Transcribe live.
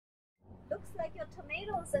like your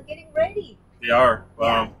tomatoes are getting ready. They are.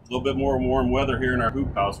 Yeah. A little bit more warm weather here in our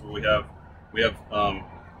hoop house, where we have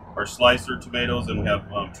our slicer tomatoes, and we have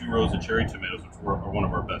 2 rows of cherry tomatoes, which are one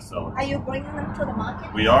of our best sellers. Are you bringing them to the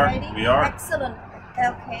market? We are. Already? We are. Excellent.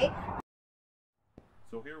 Okay.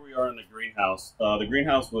 So here we are in the greenhouse. The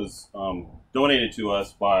greenhouse was donated to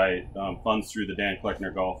us by funds through the Dan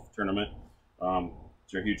Kleckner Golf Tournament.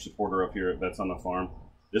 They're a huge supporter up here at Vets on the Farm.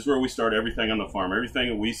 This is where we start everything on the farm. Everything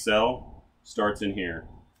that we sell starts in here.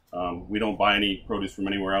 We don't buy any produce from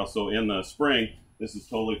anywhere else. So in the spring, this is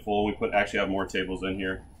totally full. We actually have more tables in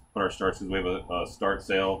here. Put our starts, because we have a start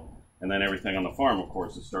sale, and then everything on the farm, of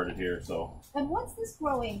course, is started here. So. And what's this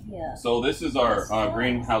growing here? So this is our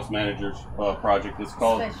greenhouse manager's project. It's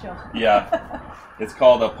called. Special. Yeah, it's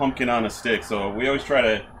called a pumpkin on a stick. So we always try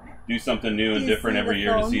to do something new and different every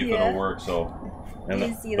year to see if it'll work. So. And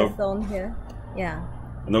you see the zone here? Yeah.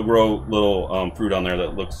 And they'll grow little fruit on there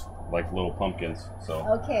that looks like little pumpkins. So.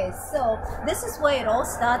 Okay, so this is where it all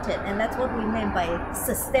started, and that's what we meant by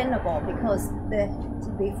sustainable, because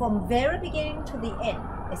from very beginning to the end,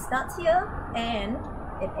 it starts here and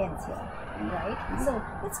it ends here, right? Mm-hmm. So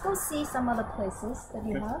let's go see some other places that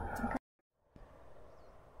you have. Okay.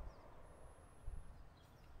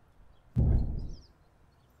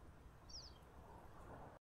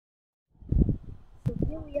 So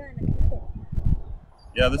here we are in the cabbage.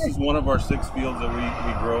 Yeah, this is one of our 6 fields that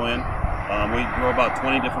we grow in. We grow about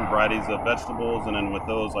 20 different varieties of vegetables, and then with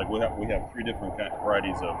those, like we have 3 different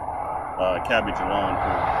varieties of cabbage alone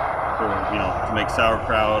for to make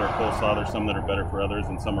sauerkraut or coleslaw. There's some that are better for others,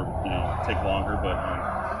 and some are take longer. But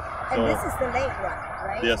and this is the late one,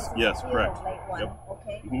 right? Yes, correct. Late one. Yep.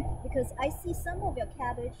 Okay. Mm-hmm. Because I see some of your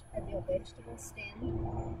cabbage at your vegetable stand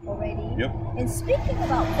already. Yep. And speaking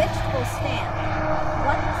about vegetable stand,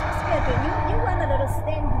 what is your schedule? You run a little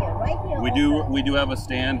stand here, right here. We do have a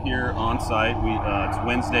stand here on site. It's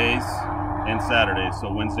Wednesdays and Saturdays. So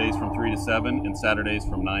Wednesdays from 3 to 7, and Saturdays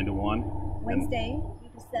from 9 to 1. Wednesday 3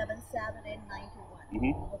 to 7, Saturday 9 to 1.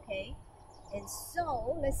 Mm-hmm. Okay. And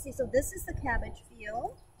so let's see. So this is the cabbage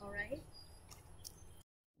field. All right.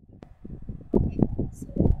 Okay. So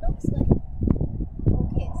it looks like.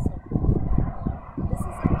 Okay. So this is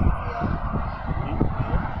a wheat field.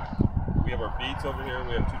 Mm-hmm. We have our beets over here.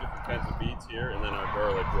 We have 2 different kinds of beets here, and then our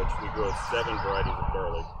garlic, which we grow 7 varieties of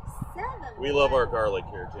garlic. 7. We love our garlic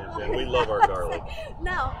here, Jan. We love our garlic.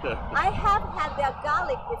 Now, I have had their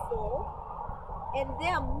garlic before, and they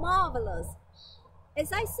are marvelous.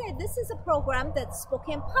 As I said, this is a program that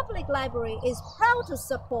Spokane Public Library is proud to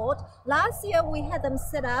support. Last year, we had them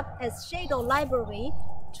set up as Shadow Library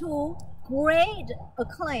to great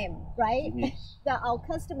acclaim, right? Mm-hmm. That our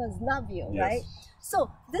customers love you, yes. right? So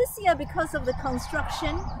this year, because of the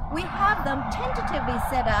construction, we have them tentatively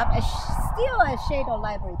set up as still a Shadow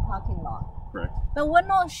Library parking lot. Correct. But we're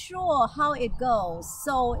not sure how it goes.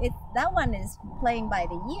 So that one is playing by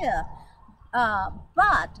the year.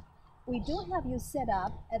 But we do have you set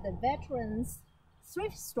up at the Veterans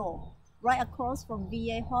Thrift Store right across from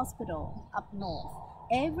VA Hospital up north.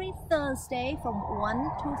 Every Thursday from 1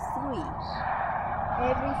 to 3.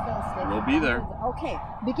 Every Thursday. We'll be there. Okay.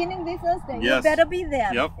 Beginning this Thursday, yes. You better be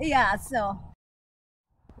there. Yep. Yeah, so.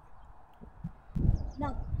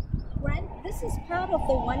 Now, Grant, this is part of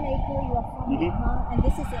the 1 acre you are farming, mm-hmm. And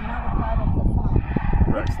this is another part of the farm.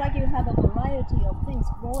 Right. Looks like you have a variety of things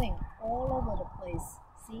growing all over the place.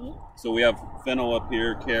 See? So we have fennel up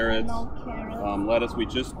here, carrots, lettuce. We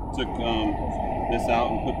just took this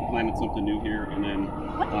out and planted something new here, and then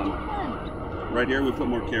what did you plant? Right here we put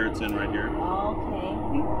more carrots in right here. Okay.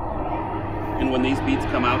 Mm-hmm. And when these beets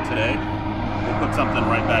come out today, we'll put something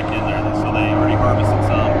right back in there. So they already harvested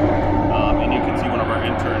some, and you can see one of our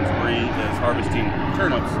interns, Bree, is harvesting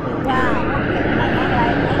turnips over here.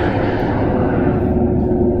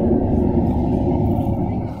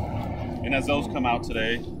 And as those come out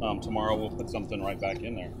today, tomorrow we'll put something right back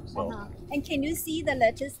in there. So. And can you see the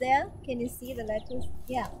lettuce there? Can you see the lettuce?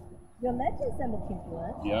 Yeah. Your lettuce are looking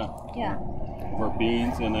good. Yeah. Yeah. For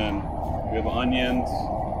beans, and then we have onions,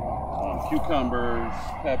 cucumbers,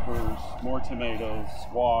 peppers, more tomatoes,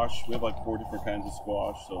 squash. We have like 4 different kinds of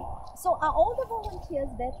squash. So are all the volunteers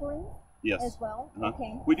veterans? Yes. As well?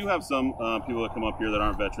 Okay. We do have some people that come up here that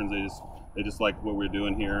aren't veterans. They just like what we're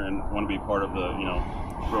doing here and want to be part of the,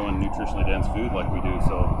 growing nutritionally dense food like we do.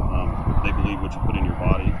 So they believe what you put in your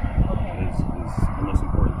body is the most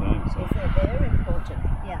important thing. So. It's very important.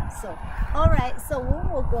 Yeah. So, all right. So we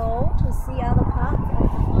will go to see other parts.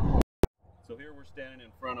 So here we're standing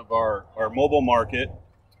in front of our mobile market,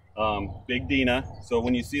 Big Dina. So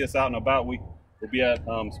when you see us out and about, we'll be at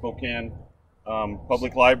Spokane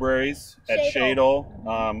Public libraries at Shadle.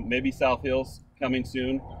 Shadle, maybe South Hills coming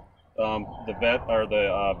soon. The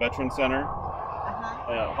Veteran Center,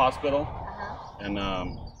 hospital, and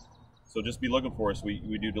so just be looking for us.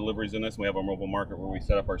 We do deliveries in this. We have our mobile market where we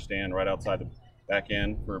set up our stand right outside the back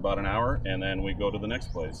end for about an hour, and then we go to the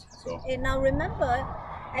next place. So. And now remember,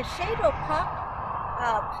 at Shadle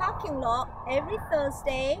parking lot every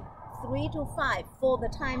Thursday, 3 to 5 for the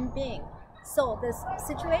time being. So this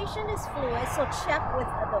situation is fluid, so check with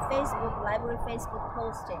the Facebook library Facebook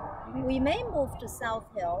posting. Mm-hmm. We may move to South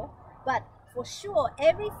Hill, but for sure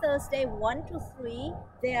every Thursday 1 to 3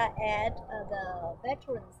 they are at the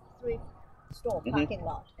Veterans Thrift Store parking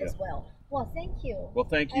lot as well. Well, thank you. Well,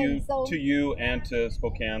 thank you to you and to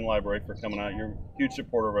Spokane Library for coming out. You're a huge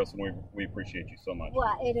supporter of us, and we appreciate you so much.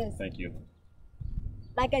 Well, it is. Thank you.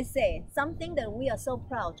 Like I say, something that we are so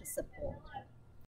proud to support.